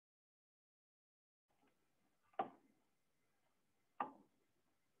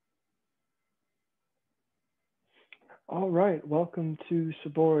All right, welcome to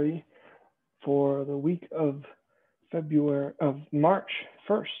Sobori for the week of March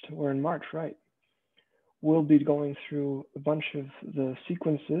 1st. We're in March, right? We'll be going through a bunch of the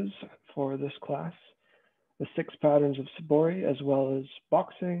sequences for this class, the 6 patterns of Sobori, as well as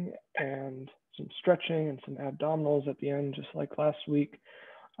boxing and some stretching and some abdominals at the end, just like last week.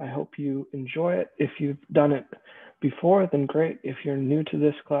 I hope you enjoy it. If you've done it before, then great. If you're new to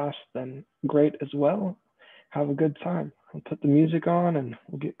this class, then great as well. Have a good time. I'll put the music on and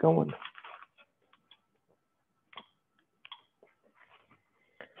we'll get going.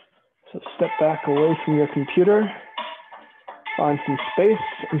 So step back away from your computer, find some space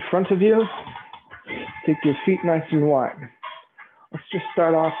in front of you, take your feet nice and wide. Let's just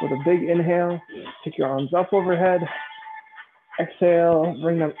start off with a big inhale, take your arms up overhead, exhale,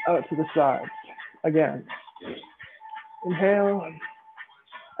 bring them out to the sides. Again, inhale,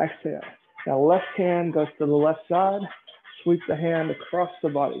 exhale. Now left hand goes to the left side, sweep the hand across the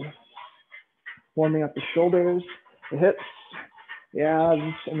body, warming up the shoulders, the hips, the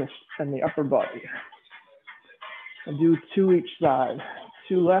abs, and the upper body. And do 2 each side,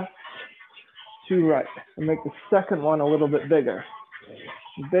 2 left, 2 right. And make the second one a little bit bigger.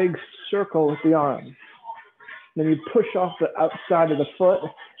 Big circle with the arm. Then you push off the outside of the foot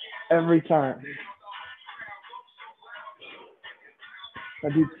every time. Now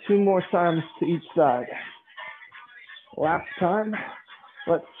do 2 more times to each side. Last time,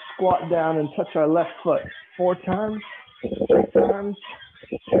 let's squat down and touch our left foot 4 times, 3 times,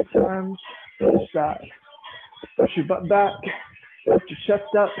 2 times, each side. Push your butt back, lift your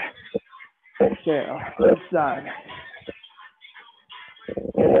chest up, exhale, other side.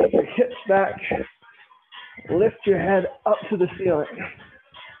 Get your hips back, lift your head up to the ceiling.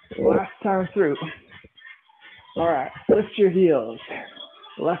 Last time through. All right, lift your heels.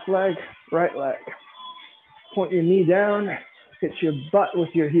 Left leg, right leg. Point your knee down, hit your butt with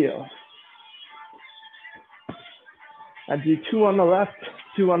your heel. I do 2 on the left,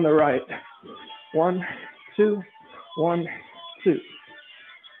 2 on the right. 1, 2, 1, 2.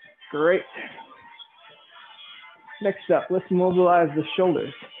 Great. Next up, let's mobilize the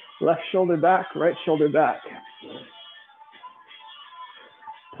shoulders. Left shoulder back, right shoulder back.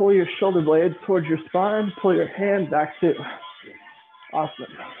 Pull your shoulder blades towards your spine, pull your hand back too. Awesome.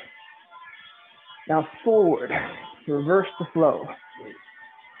 Now forward, reverse the flow.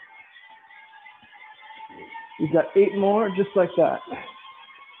 You've got 8 more, just like that.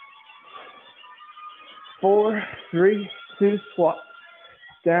 4, 3, 2, squat.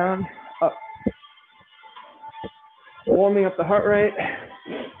 Down, up. Warming up the heart rate.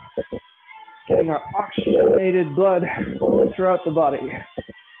 Getting our oxygenated blood throughout the body.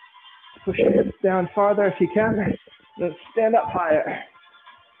 Push your hips down farther if you can. Then stand up higher.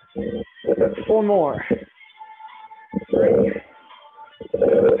 4 more. 3,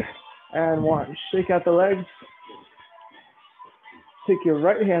 2, and 1. Shake out the legs. Take your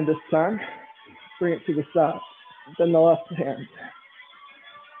right hand this time. Bring it to the side. Then the left hand.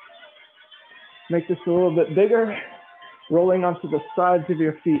 Make this a little bit bigger. Rolling onto the sides of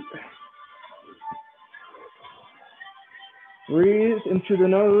your feet. Breathe in through the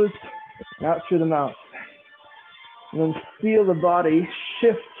nose, out through the mouth. And then feel the body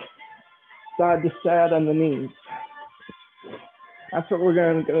shift side to side on the knees. That's what we're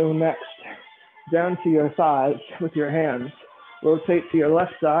going to go next. Down to your thighs with your hands. Rotate to your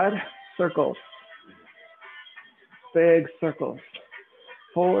left side, circles. Big circles.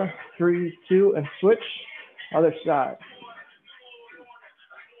 4, 3, 2, and switch. Other side.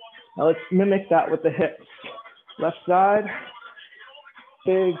 Now let's mimic that with the hips. Left side,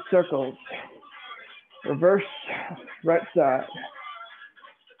 big circles. Reverse, right side.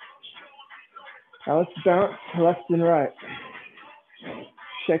 Now let's bounce left and right.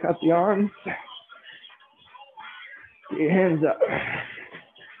 Shake out the arms. Get your hands up.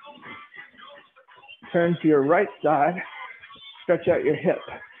 Turn to your right side. Stretch out your hip.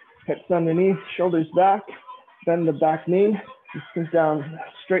 Hips underneath, shoulders back. Bend the back knee. And sink down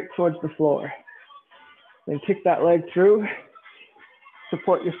straight towards the floor. Then kick that leg through.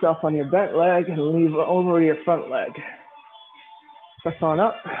 Support yourself on your bent leg and leave over your front leg. Press on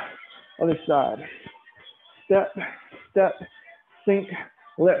up, other side. Step, step, sink,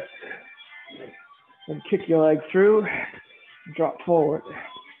 lift. Then kick your leg through, drop forward.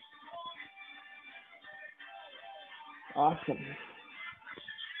 Awesome.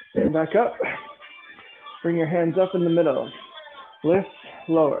 Stand back up. Bring your hands up in the middle. Lift,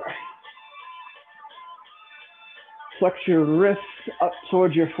 lower. Flex your wrists up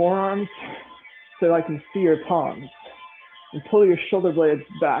towards your forearms so I can see your palms. And pull your shoulder blades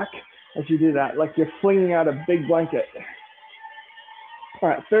back as you do that, like you're flinging out a big blanket. All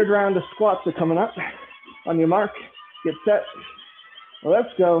right, third round of squats are coming up. On your mark, get set. Let's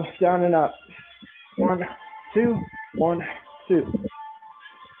go, down and up. 1, 2, 1, 2.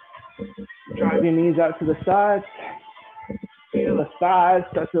 Drive your knees out to the sides. Feel the thighs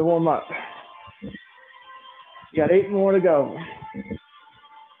start to warm up. You got 8 more to go.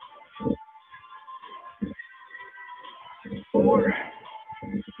 4,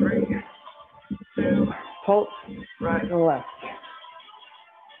 3, 2, pulse, right and left.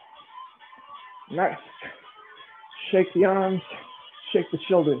 Nice. Shake the arms, shake the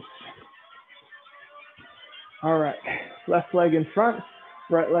shoulders. All right, left leg in front,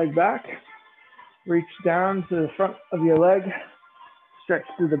 right leg back. Reach down to the front of your leg, stretch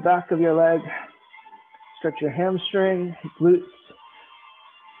through the back of your leg, stretch your hamstring, glutes.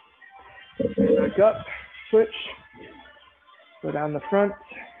 Back up, switch, go down the front,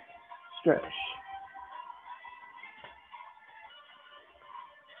 stretch.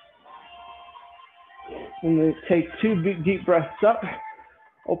 And then take 2 big deep breaths up,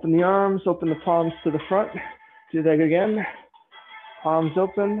 open the arms, open the palms to the front. Do that again, palms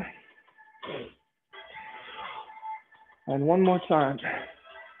open. And one more time.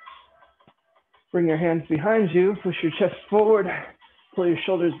 Bring your hands behind you, push your chest forward, pull your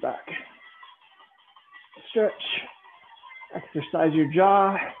shoulders back. Stretch, exercise your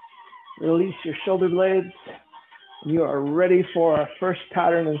jaw, release your shoulder blades. You are ready for our first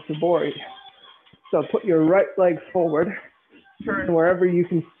pattern in Sobori. So put your right leg forward, turn wherever you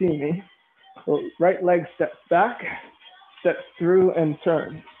can see me. Right leg steps back, steps through and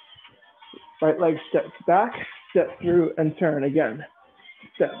turn. Right leg steps back, step through and turn again.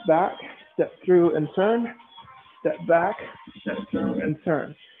 Step back, step through and turn. Step back, step through and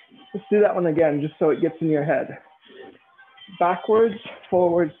turn. Let's do that one again just so it gets in your head. Backwards,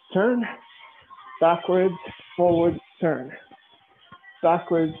 forwards, turn. Backwards, forwards, turn.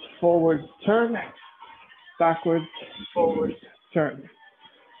 Backwards, forwards, turn. Backwards, forwards, turn.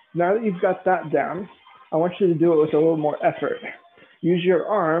 Now that you've got that down, I want you to do it with a little more effort. Use your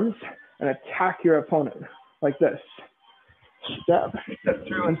arms and attack your opponent like this. Step, step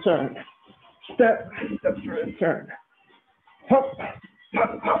through and turn. Step, step through and turn. Hop,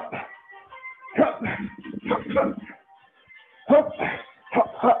 hop, hop. Hop, hop, hop. Hop,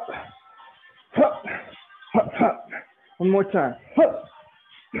 hop, hop. Hop, hop, hop. One more time. Hop,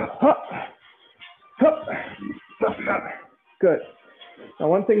 hop, hop, hop, hop. Good. Now,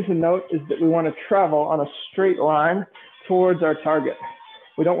 one thing to note is that we want to travel on a straight line towards our target.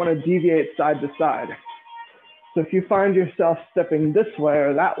 We don't want to deviate side to side. So if you find yourself stepping this way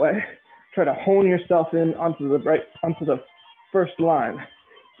or that way, try to hone yourself in onto the first line.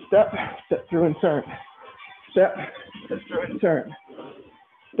 Step, step through and turn. Step, step through and turn.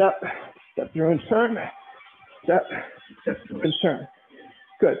 Step, step through and turn. Step, step through and turn.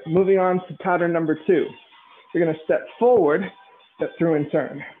 Good. Moving on to pattern number 2. You're going to step forward, step through and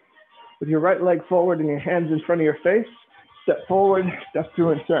turn. With your right leg forward and your hands in front of your face, step forward, step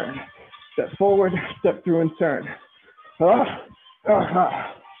through and turn. Step forward, step through and turn.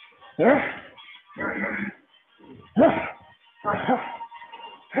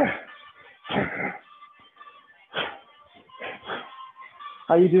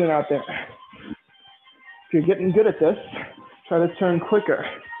 How you doing out there? If you're getting good at this, try to turn quicker.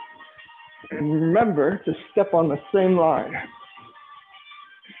 And remember to step on the same line.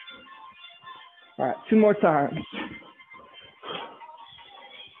 All right, 2 more times.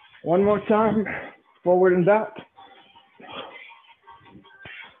 One more time, forward and back.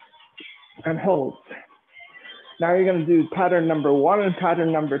 And hold. Now you're going to do pattern number 1 and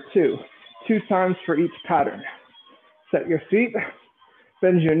pattern number 2, 2 times for each pattern. Set your feet,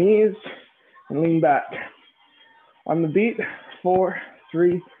 bend your knees, and lean back. On the beat, 4,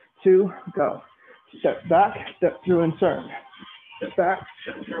 3, 2, go. Step back, step through and turn. Step back,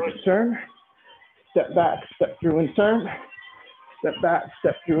 step through and turn. Step back, step through and turn. Step back,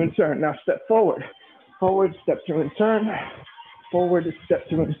 step through and turn. Now step forward. Forward, step through and turn. Forward, step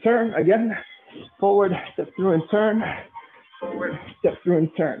through and turn. Again. Forward, step through and turn. Forward, step through and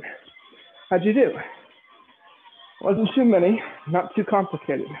turn. How'd you do? Wasn't too many, not too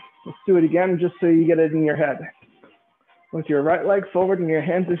complicated. Let's do it again just so you get it in your head. With your right leg forward and your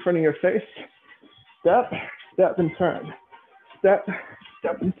hands in front of your face. Step, step and turn. Step,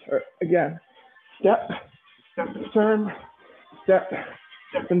 step and turn. Again. Step, step and turn. Step,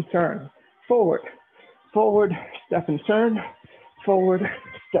 step and turn. Forward, forward, step and turn. Forward,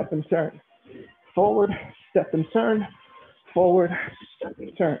 step and turn. Forward, step and turn. Forward, step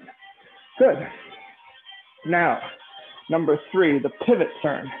and turn. Good. Now, number 3, the pivot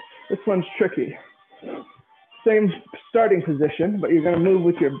turn. This one's tricky. Same starting position, but you're gonna move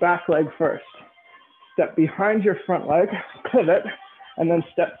with your back leg first. Step behind your front leg, pivot, and then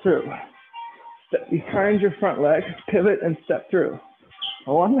step through. Step behind your front leg, pivot, and step through.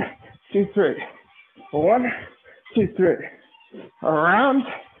 1, 2, 3. 1, 2, 3. Around,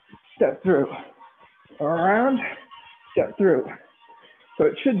 step through. Around, step through. So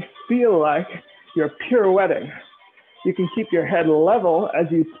it should feel like you're pirouetting. You can keep your head level as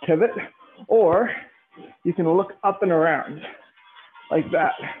you pivot, or you can look up and around like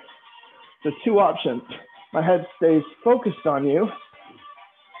that. So 2 options. My head stays focused on you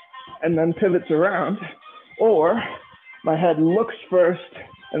and then pivots around, or my head looks first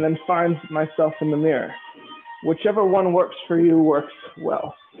and then finds myself in the mirror. Whichever one works for you works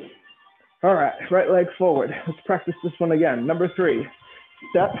well. All right, right leg forward. Let's practice this one again. Number 3,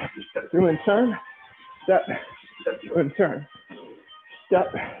 step, step through and turn, step, step through and turn, step,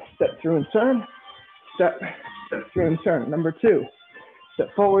 step through and turn, step, step through and turn. Number 2, step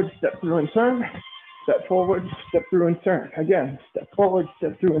forward, step through and turn, step forward, step through and turn. Again, step forward,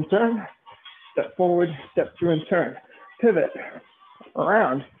 step through and turn, step forward, step through and turn. Pivot,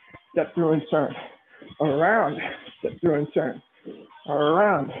 around, step through and turn, around, step through and turn,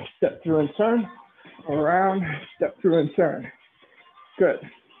 around, step through and turn, around, step through and turn. Good.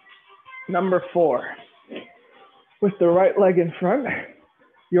 Number 4, with the right leg in front,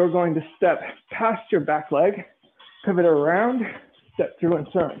 you're going to step past your back leg, pivot around, step through and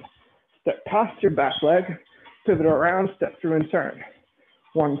turn. Step past your back leg, pivot around, step through and turn.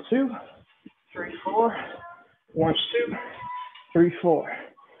 1, 2, 3, 4. 1, 2, 3, 4.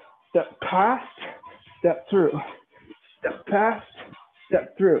 Step past, step through. Step past,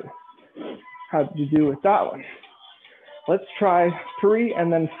 step through. How did you do with that one? Let's try 3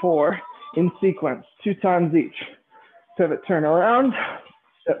 and then 4 in sequence, 2 times each. Pivot, turn around,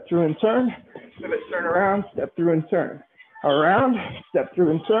 step through and turn. Pivot, turn around, step through and turn. Around, step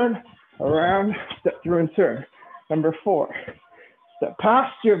through and turn. Around, step through and turn. Number 4, step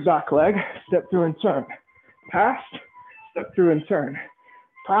past your back leg, step through and turn. Past, step through and turn.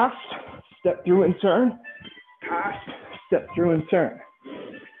 Past, step through and turn. Past, step through and turn.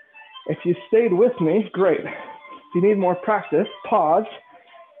 If you stayed with me, great. If you need more practice, pause,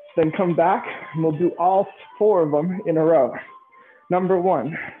 then come back, and we'll do all 4 of them in a row. Number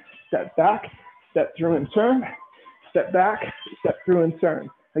 1, step back, step through and turn. Step back, step through and turn.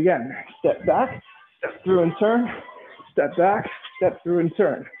 Again, step back, step through and turn. Step back, step through and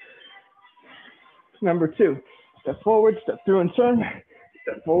turn. Number 2, step forward, step through and turn.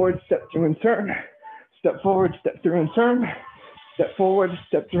 Step forward, step through and turn. Step forward, step through and turn. Step forward,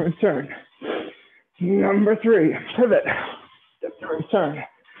 step through and turn. Number 3, pivot, step through and turn.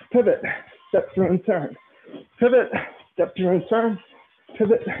 Pivot, step through and turn. Pivot, step through and turn.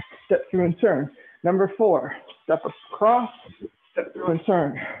 Pivot, step through and turn. Number 4, step across, step through and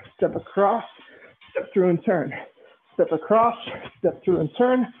turn. Step across, step through and turn. Step across, step through and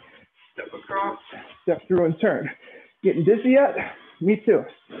turn. Step across, step through and turn. Getting dizzy yet? Me too.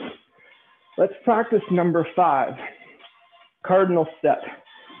 Let's practice number 5, cardinal step.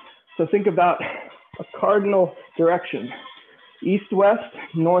 So think about a cardinal direction, east-west,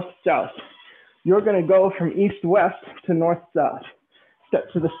 north-south. You're gonna go from east-west to north-south.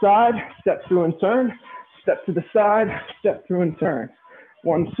 Step to the side, step through and turn. Step to the side, step through and turn.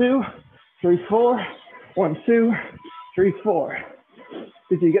 1, 2, 3, 4. 1, 2, 3, 4.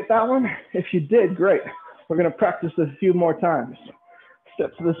 Did you get that one? If you did, great. We're gonna practice this a few more times.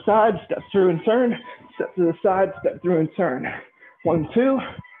 Step to the side, step through and turn. Step to the side, step through and turn. 1, 2,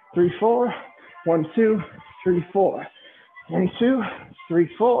 3, 4. 1, 2, 3, 4. 1, 2,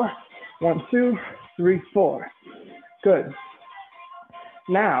 3, 4. 1, 2, 3, 4. Good.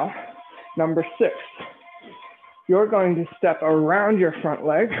 Now, number 6. You're going to step around your front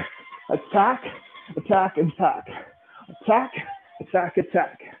leg, attack, attack, attack. Attack, attack,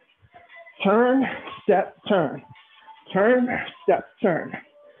 attack. Turn, step, turn. Turn, step, turn.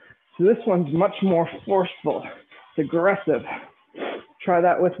 So this one's much more forceful. It's aggressive. Try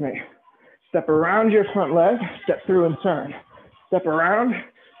that with me. Step around your front leg, step through and turn. Step around,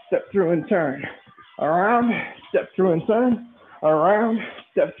 step through and turn. Around, step through and turn. Around,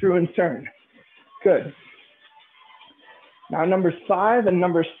 step through and turn. Good. Now numbers 5 and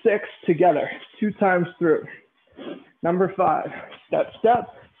number 6 together, 2 times through. Number 5, step, step,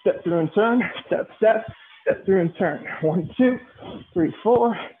 step through and turn, step, step, step through and turn. 1, 2, 3,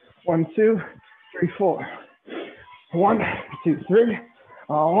 4. 1, 2, 3, 4. 1, 2, 3.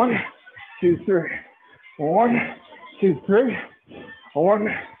 1, 2, 3. 1, 2, 3. 1,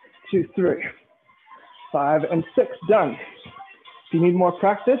 2, 3. 5 and 6 done. If you need more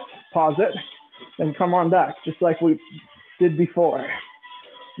practice, pause it, then come on back, just like we did before.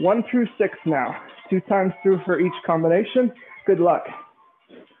 1 through 6 now, 2 times through for each combination. Good luck.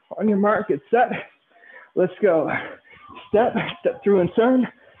 On your mark, get set. Let's go. Step, step through and turn.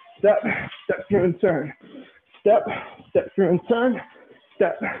 Step, step through and turn. Step, step through and turn.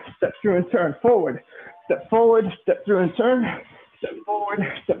 Step, step through and turn. Forward, step through and turn. Step forward,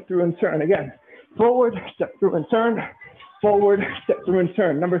 step through and turn. Again, forward, step through and turn. Forward, step through and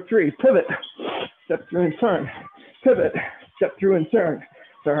turn. Number 3, pivot, step through and turn. Pivot, step through and turn.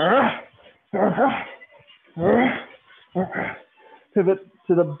 Pivot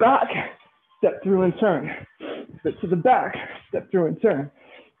to the back, step through and turn. Pivot to the back, step through and turn.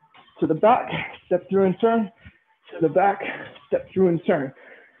 To the back, step through and turn. To the back, step through and turn.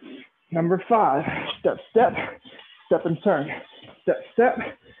 Number 5, step, step, step and turn. Step, step,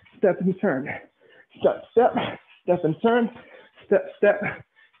 step and turn. Step, step, step and turn. Step, step,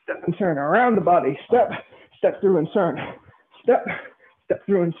 step and turn. Around the body. Step, step through and turn. Step, step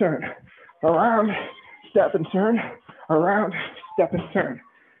through and turn. Around, step and turn. Around, step and turn.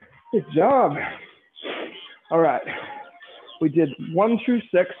 Good job. All right. We did 1 through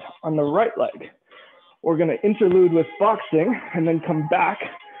 6 on the right leg. We're going to interlude with boxing and then come back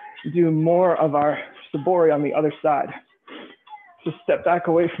and do more of our Sobori on the other side. Just step back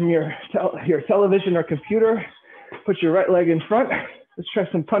away from your television or computer. Put your right leg in front. Let's try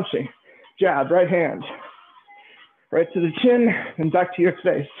some punching. Jab, right hand. Right to the chin and back to your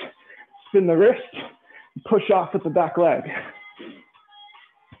face. Spin the wrist and push off with the back leg.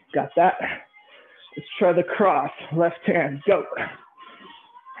 Got that? Let's try the cross. Left hand, go.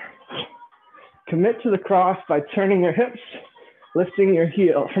 Commit to the cross by turning your hips, lifting your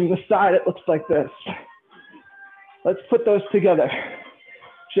heel. From the side, it looks like this. Let's put those together.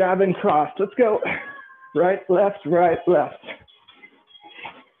 Jab and cross. Let's go. Right, left, right, left.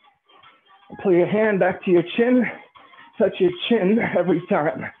 Pull your hand back to your chin. Touch your chin every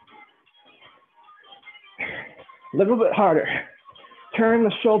time. A little bit harder. Turn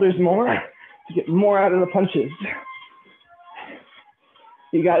the shoulders more to get more out of the punches.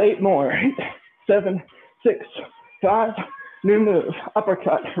 You got 8 more. 8, 7, 6, 5. New move.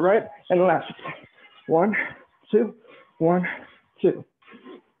 Uppercut, right and left. 1, 2, 1, 2.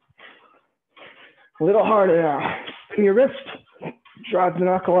 A little harder now. Spin your wrist. Drive the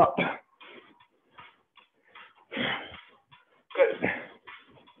knuckle up. Good.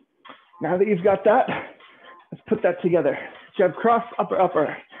 Now that you've got that, let's put that together. Jab, cross, upper,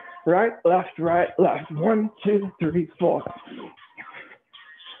 upper. Right, left, 1, 2, 3, 4.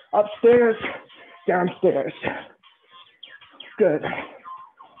 Upstairs, downstairs. Good.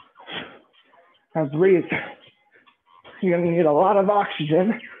 Now breathe. You're gonna need a lot of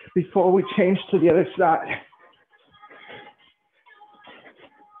oxygen before we change to the other side.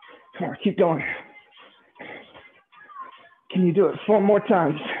 Come on, keep going. Can you do it 4 more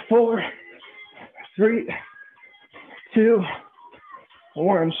times? 4, 3, 2,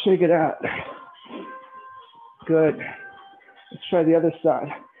 1, shake it out. Good. Let's try the other side.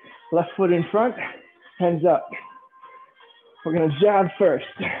 Left foot in front, hands up. We're gonna jab first.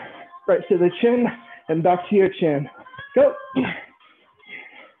 Right to the chin and back to your chin. Go.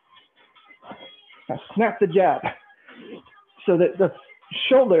 Now snap the jab so that the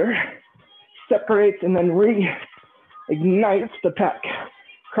shoulder separates and then reignites the pec.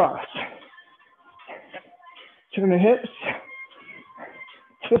 Cross. Turn the hips.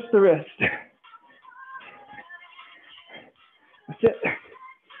 Twist the wrist. That's it.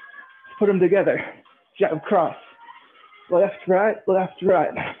 Put them together. Jab, cross. Left, right, left,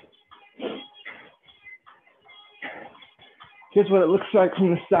 right. Here's what it looks like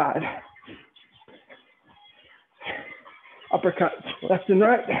from the side. Uppercut, left and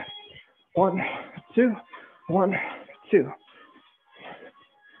right. 1, 2, 1, 2.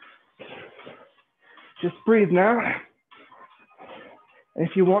 Just breathe now. And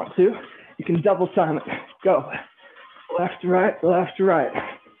if you want to, you can double time it. Go. Left, right, left, right.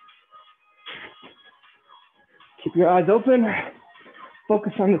 Keep your eyes open.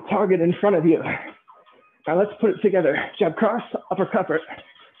 Focus on the target in front of you. Now let's put it together. Jab, cross, uppercut.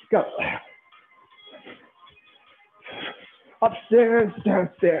 Go. Upstairs,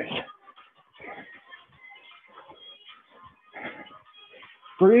 downstairs.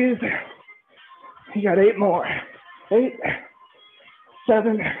 Breathe. You got 8 more. 8,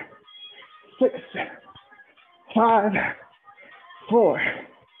 7, 6, 5, 4,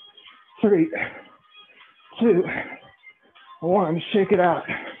 3, 2, 1. Shake it out.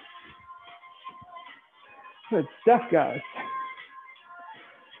 Good stuff, guys.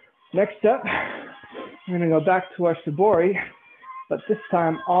 Next up, we're gonna go back to our Sobori but this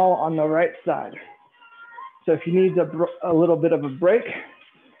time all on the right side. So if you need a little bit of a break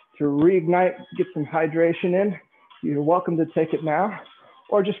to reignite, get some hydration in, you're welcome to take it now,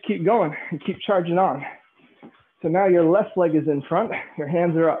 or just keep going and keep charging on. So now your left leg is in front, your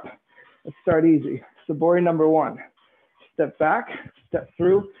hands are up. Let's start easy. Sobori number 1. Step back, step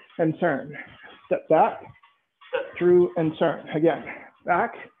through, and turn. Step back, step through, and turn. Again,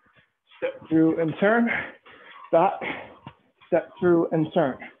 back, step through, and turn. Back, step through, and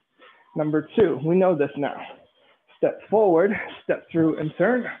turn. Number 2, we know this now. Step forward, step through, and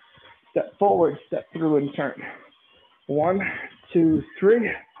turn. Step forward, step through, and turn. 1, 2, 3.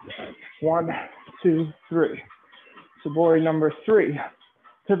 1, 2, 3. Sobori number 3.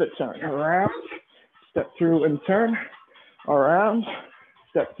 Pivot turn. Around, step through, and turn. Around,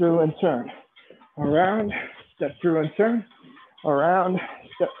 step through, and turn. Around, step through, and turn. Around,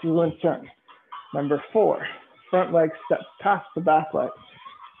 step through, and turn. Number 4. Front leg steps past the back leg.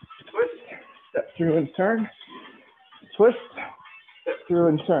 Twist, step through, and turn. Twist, step through,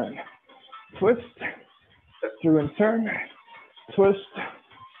 and turn. Twist, step through, and turn. Twist,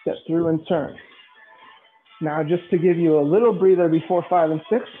 step through, and turn. Now, just to give you a little breather before 5 and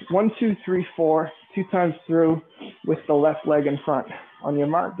 6, 1, 2, 3, 4, 2 times through with the left leg in front. On your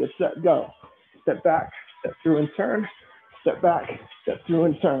mark, get set, go. Step back, step through and turn. Step back, step through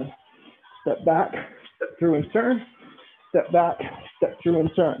and turn. Step back, step through and turn. Step back, step through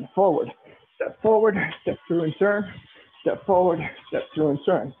and turn. Forward, step through and turn. Step forward, step through and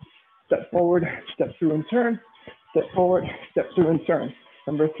turn. Step forward, step through and turn. Step forward, step through and turn.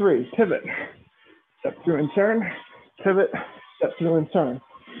 Number 3, pivot. Step through and turn, pivot, step through and turn.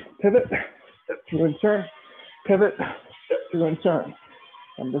 Pivot, step through and turn, pivot, step through and turn.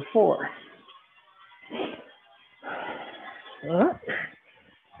 Number 4.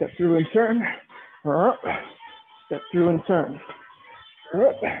 Step through and turn, step through and turn.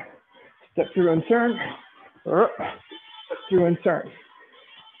 Step through and turn, step through and turn.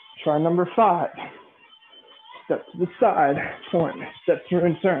 Try number 5. Step to the side, point, step through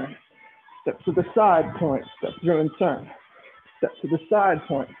and turn. Step to the side, point, step through and turn. Step to the side,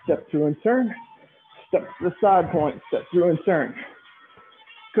 point, step through and turn. Step to the side, point, step through and turn.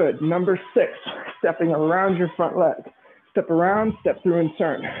 Good. Number 6, stepping around your front leg. Step around, step through and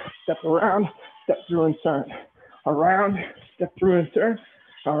turn. Step around, step through and turn. Around, step through and turn.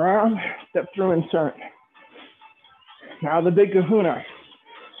 Around, step through and turn. Now the big kahuna,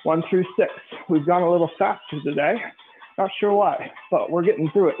 1 through 6. We've gone a little faster today. Not sure why, but we're getting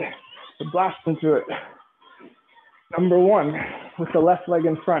through it. We're blasting through it. Number 1, with the left leg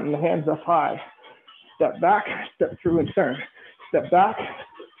in front and the hands up high. Step back, step through and turn. Step back,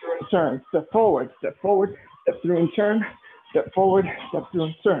 step through and turn. Step forward, step through and turn. Step forward, step through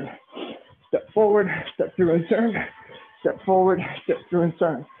and turn. Step forward, step through and turn. Step forward, step through and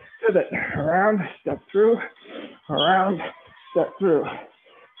turn. Pivot, around, step through, around, step through,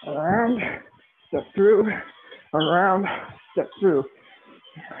 around, step through, around, step through.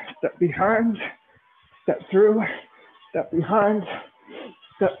 Step behind, step through, step behind,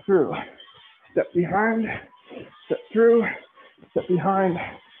 step through, step behind, step through, step behind,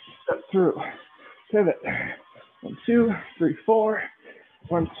 step through. Pivot. 1, 2, 3, 4.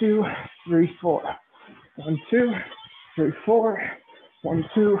 1, 2, 3, 4. 1, 2, 3, 4. 1,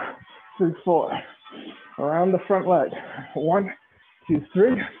 2, 3, 4. Around the front leg. 1, 2,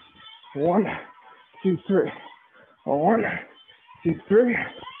 3. 1, 2, 3. 1, 2, 3.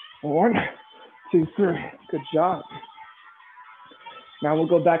 1, 2, 3. Good job. Now we'll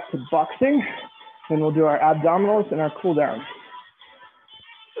go back to boxing, then we'll do our abdominals and our cool down.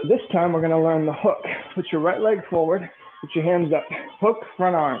 So this time we're going to learn the hook. Put your right leg forward, put your hands up. Hook,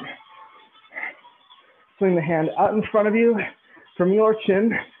 front arm. Swing the hand out in front of you from your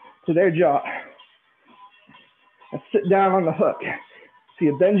chin to their jaw. Now sit down on the hook. So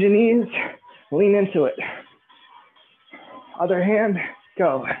you bend your knees, lean into it. Other hand,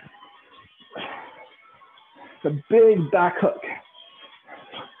 go. It's a big back hook.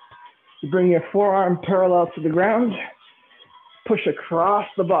 You bring your forearm parallel to the ground, push across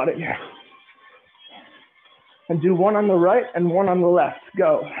the body. And do one on the right and one on the left.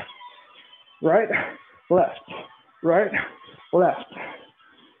 Go. Right, left, right, left.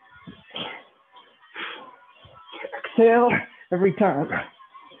 Exhale every time.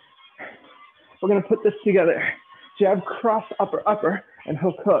 We're gonna put this together. Jab, cross, upper, upper, and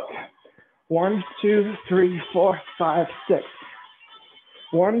hook, hook. 1, 2, 3, 4, 5, 6.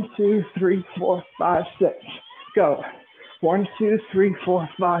 1, 2, 3, 4, 5, 6. Go. 1, 2, 3, 4,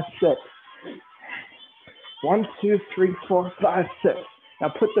 5, 6. 1, 2, 3, 4, 5, 6. Now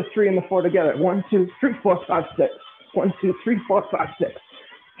put the 3 and the 4 together. 1, 2, 3, 4, 5, 6. 1, 2, 3, 4, 5, 6.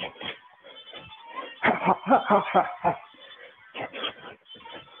 Ha, ha, ha, ha, ha, ha.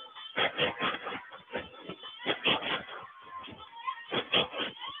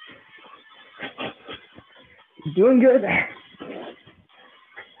 Doing good.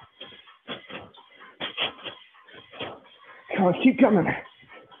 Come on, keep coming.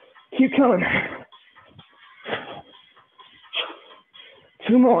 Keep coming.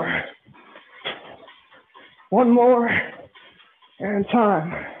 2 more. 1 more. And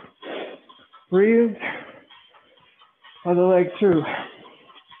time. Breathe. Other leg through.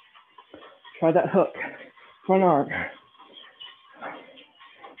 Try that hook. Front arm.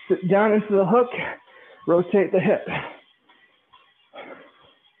 Sit down into the hook. Rotate the hip.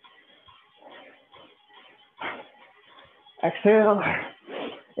 Exhale.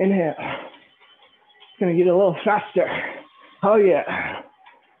 Inhale. It's gonna get a little faster. Oh yeah.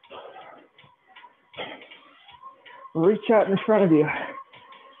 Reach out in front of you.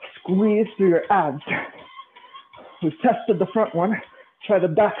 Squeeze through your abs. We've tested the front one. Try the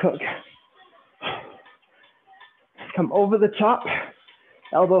back hook. Come over the top,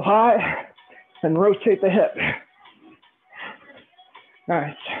 elbow high, and rotate the hip.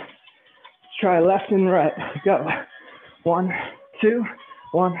 Nice. Let's try left and right. Go. 1, 2,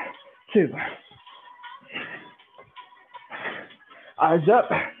 1, 2. Eyes up,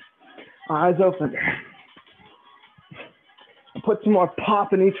 eyes open. Put some more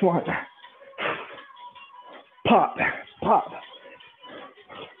pop in each one. Pop, pop.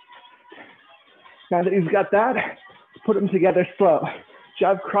 Now that you've got that, put them together slow.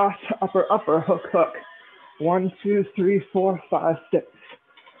 Jab, cross, upper, upper, hook, hook. 1, 2, 3, 4, 5, 6.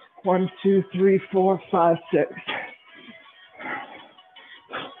 1, 2, 3, 4, 5, 6.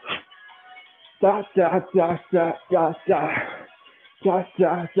 Da, da, da, da, da, da. Da,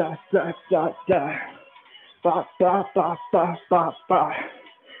 da, da, da, da, da. Ba, ba, ba, ba, ba, ba.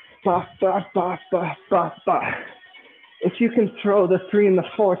 Ba, ba, ba, ba, ba, ba. If you can throw the 3 and the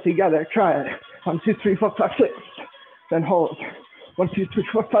 4 together, try it. 1, 2, 3, 4, 5, 6. Then hold. 1, 2, 3,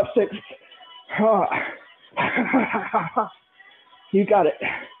 4, 5, 6. You got it.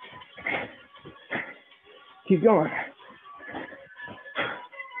 Keep going.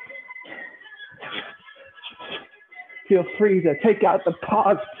 Feel free to take out the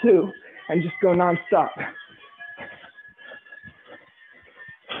pause too and just go nonstop.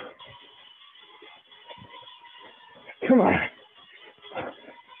 Come on.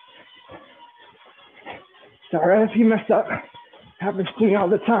 It's all right if you mess up. Happens to me all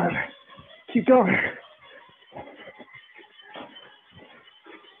the time. Keep going.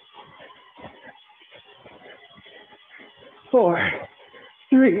 Four,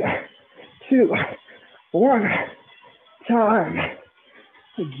 3, 2, 1. Time.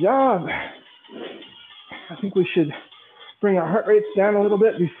 Good job. I think we should bring our heart rates down a little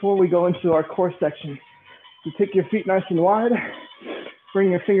bit before we go into our core section. So take your feet nice and wide.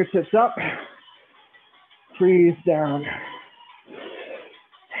 Bring your fingertips up. Breathe down.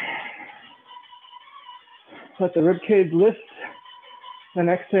 Let the ribcage lift. Then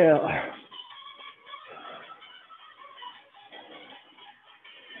exhale.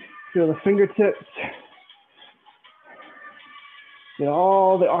 Feel the fingertips. Get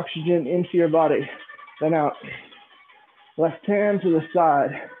all the oxygen into your body. Then out. Left hand to the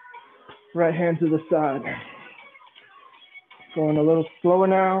side. Right hand to the side. Going a little slower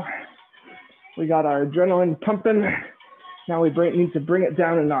now. We got our adrenaline pumping. Now we need to bring it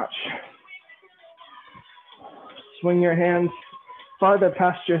down a notch. Swing your hands farther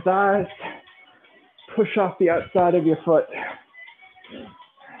past your thighs. Push off the outside of your foot.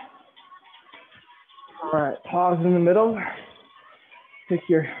 All right, pause in the middle. Take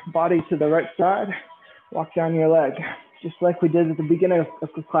your body to the right side. Walk down your leg, just like we did at the beginning of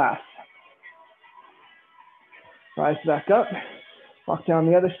the class. Rise back up. Walk down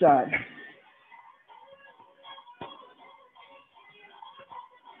the other side.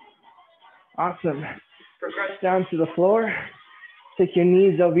 Awesome. Progress down to the floor. Take your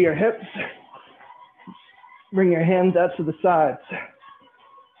knees over your hips. Bring your hands out to the sides.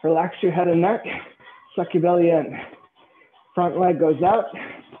 Relax your head and neck. Suck your belly in. Front leg goes out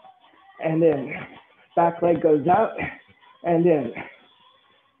and in. Back leg goes out and in.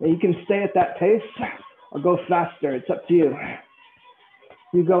 Now you can stay at that pace or go faster. It's up to you.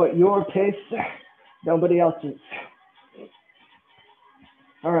 You go at your pace, nobody else's.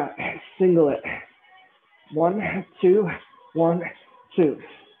 All right, single it. 1, 2, 1, 2.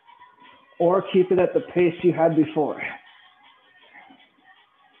 Or keep it at the pace you had before.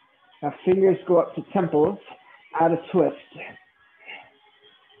 Now fingers go up to temples, add a twist.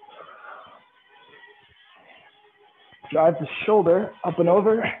 Drive the shoulder up and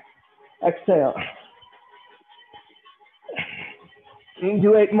over. Exhale. You can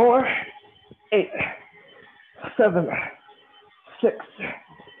do 8 more. 8, 7, 6,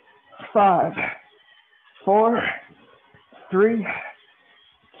 5, 4, 3,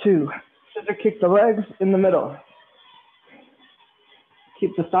 2. Scissor kick the legs in the middle.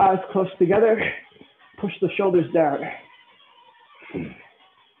 Keep the thighs close together. Push the shoulders down.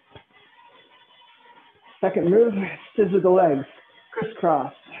 Second move, scissor the legs,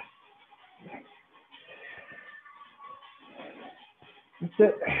 crisscross. That's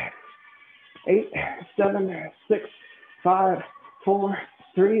it. 8, 7, 6, 5, 4,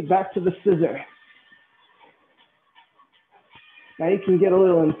 3, back to the scissor. Now you can get a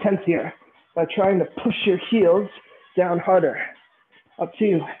little intense here by trying to push your heels down harder. Up to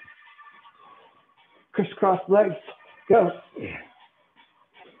you. Crisscross legs, go.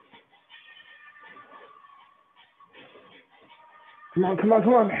 Come on, come on,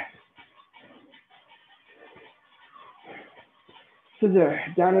 come on. Scissor,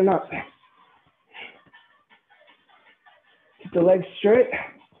 down and up. Keep the legs straight,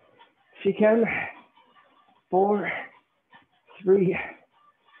 if you can. 4, 3,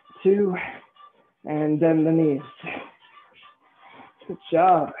 2, and bend the knees. Good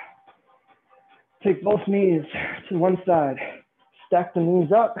job. Take both knees to one side. Stack the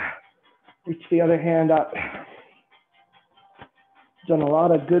knees up. Reach the other hand up. Done a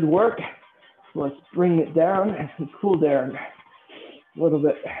lot of good work. Let's bring it down and cool down a little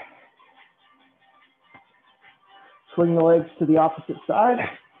bit. Swing the legs to the opposite side.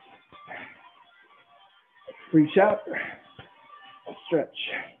 Reach out, stretch.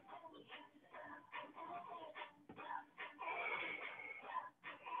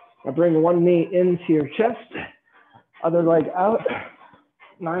 Now bring one knee into your chest, other leg out.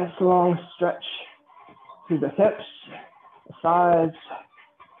 Nice long stretch through the hips, the thighs,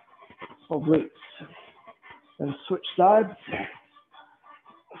 obliques. Then switch sides,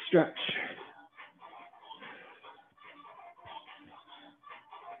 stretch.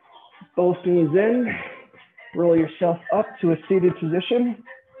 Both knees in, roll yourself up to a seated position.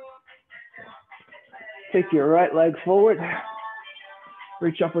 Take your right leg forward.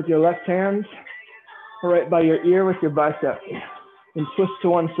 Reach up with your left hand, right by your ear with your bicep. And twist to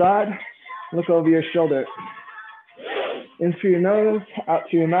one side, look over your shoulder. In through your nose, out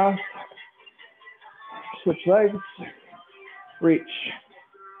through your mouth. Switch legs, reach.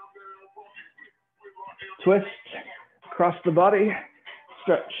 Twist, across the body,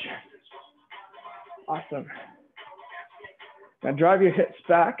 stretch. Awesome. Now drive your hips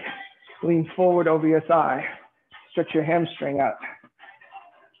back, lean forward over your thigh. Stretch your hamstring out.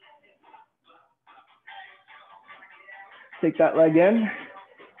 Take that leg in,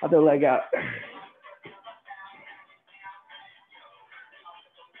 other leg out.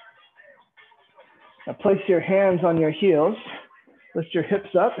 Now place your hands on your heels, lift your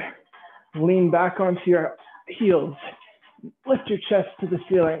hips up, lean back onto your heels. Lift your chest to the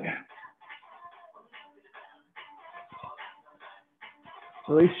ceiling.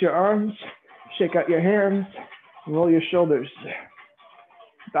 Release your arms, shake out your hands, roll your shoulders.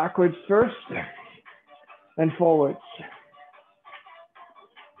 Backwards first, then forwards.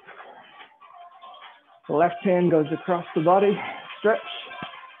 The left hand goes across the body, stretch,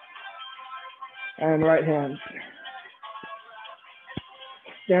 and right hand.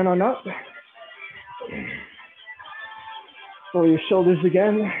 Stand on up. Roll your shoulders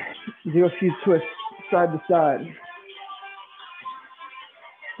again. Do a few twists side to side.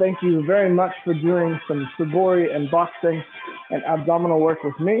 Thank you very much for doing some Sobori and boxing and abdominal work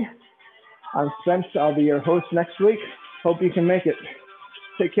with me. I'm Spence. I'll be your host next week. Hope you can make it.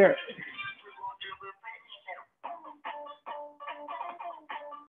 Take care.